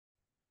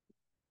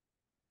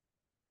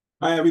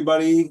Hi,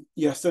 everybody.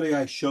 Yesterday,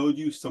 I showed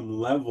you some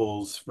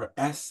levels for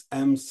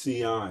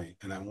SMCI,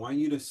 and I want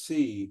you to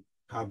see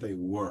how they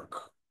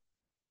work.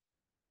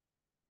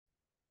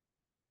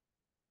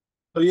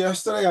 So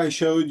yesterday, I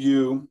showed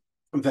you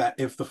that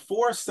if the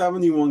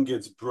 471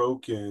 gets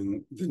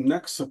broken, the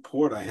next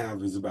support I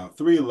have is about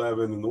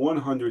 311, and the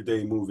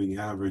 100-day moving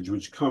average,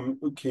 which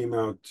came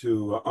out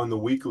to on the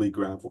weekly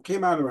graph,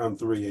 came out around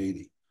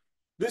 380.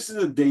 This is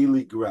a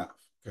daily graph.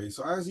 Okay,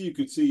 so as you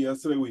could see,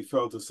 yesterday we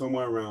fell to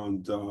somewhere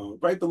around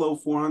right below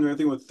 400. I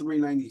think it was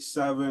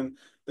 397.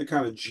 They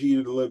kind of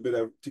cheated a little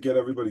bit to get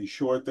everybody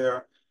short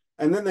there.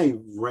 And then they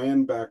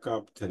ran back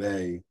up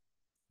today.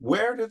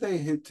 Where did they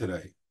hit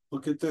today?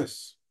 Look at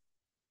this.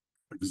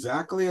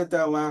 Exactly at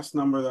that last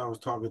number that I was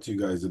talking to you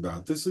guys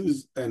about. This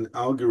is an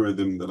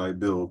algorithm that I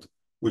built,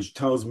 which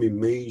tells me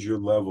major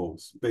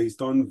levels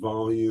based on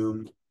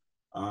volume,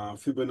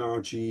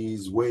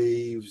 Fibonacci's,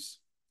 waves,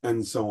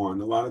 and so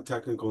on. A lot of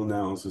technical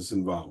analysis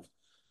involved.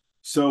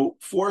 So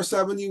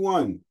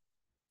 471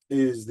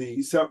 is the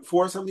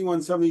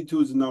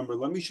 471.72 is the number.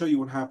 Let me show you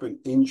what happened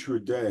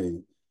intraday,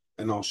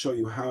 and I'll show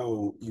you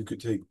how you could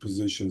take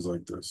positions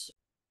like this.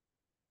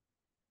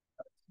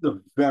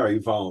 The very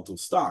volatile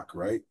stock,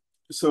 right?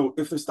 So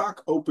if the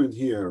stock opened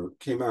here,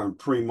 came out in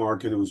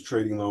pre-market, it was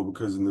trading low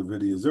because of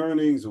NVIDIA's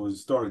earnings. It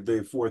was started day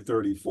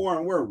 434,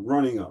 and we're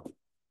running up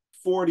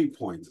 40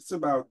 points. It's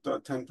about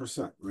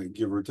 10%, right?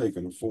 Give or take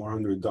on a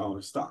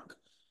 $400 stock.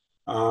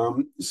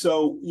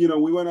 So,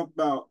 we went up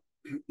about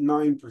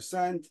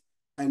 9%,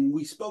 and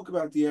we spoke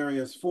about the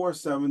areas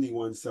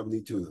 471,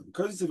 72.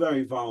 Because it's a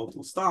very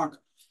volatile stock,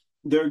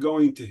 they're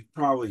going to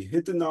probably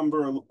hit the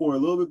number or a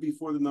little bit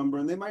before the number,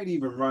 and they might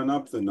even run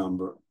up the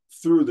number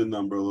through the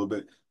number a little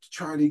bit to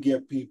try to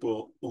get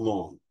people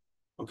long.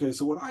 Okay,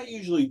 so what I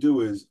usually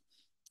do is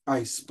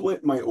I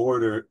split my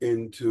order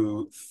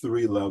into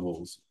three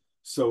levels.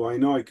 So I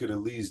know I could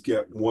at least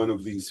get one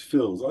of these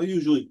fills. I'll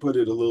usually put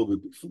it a little bit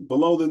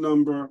below the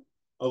number,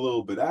 a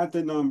little bit at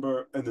the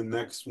number, and the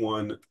next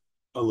one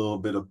a little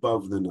bit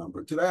above the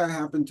number. Today I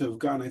happen to have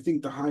gotten, I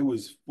think the high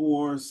was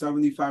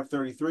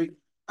 475.33.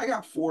 I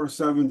got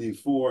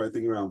 474, I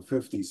think around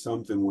 50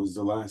 something was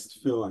the last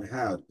fill I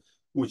had,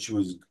 which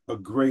was a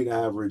great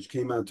average,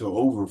 came out to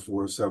over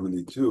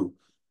 472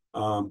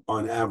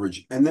 on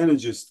average. And then it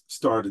just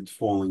started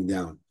falling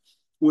down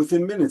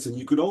within minutes. And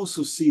you could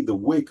also see the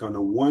wick on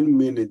a 1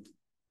 minute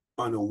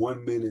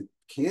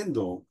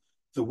candle.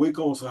 The wick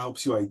also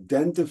helps you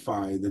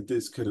identify that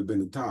this could have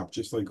been a top,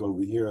 just like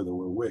over here there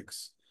were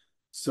wicks.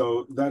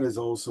 So that is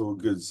also a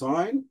good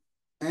sign.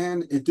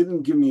 And it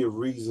didn't give me a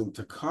reason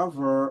to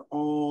cover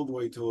all the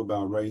way till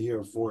about right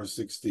here,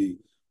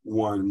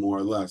 461 more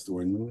or less. There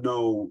were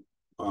no,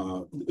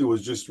 it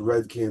was just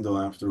red candle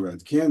after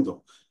red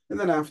candle. And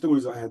then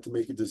afterwards, I had to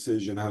make a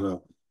decision how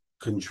to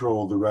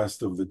control the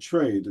rest of the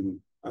trade. And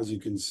as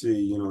you can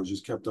see, it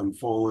just kept on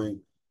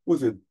falling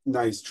with a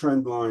nice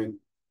trend line,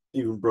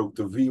 even broke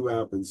the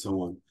VWAP and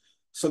so on.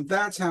 So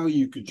that's how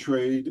you could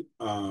trade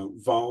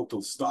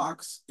volatile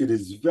stocks. It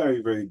is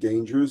very, very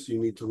dangerous.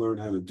 You need to learn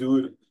how to do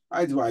it.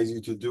 I advise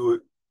you to do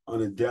it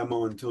on a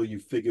demo until you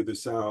figure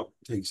this out.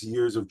 It takes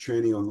years of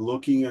training on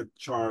looking at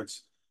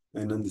charts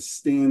and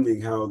understanding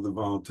how the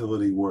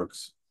volatility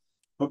works.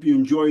 Hope you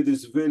enjoyed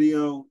this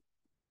video.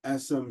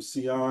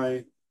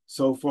 SMCI,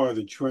 so far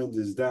the trend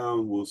is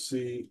down. We'll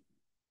see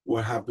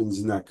what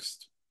happens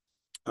next.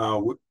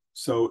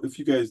 So if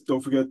you guys don't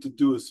forget to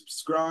do a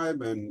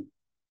subscribe, and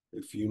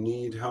if you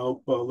need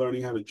help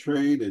learning how to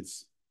trade,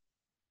 it's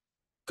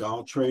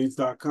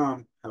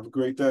galtrades.com. Have a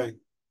great day.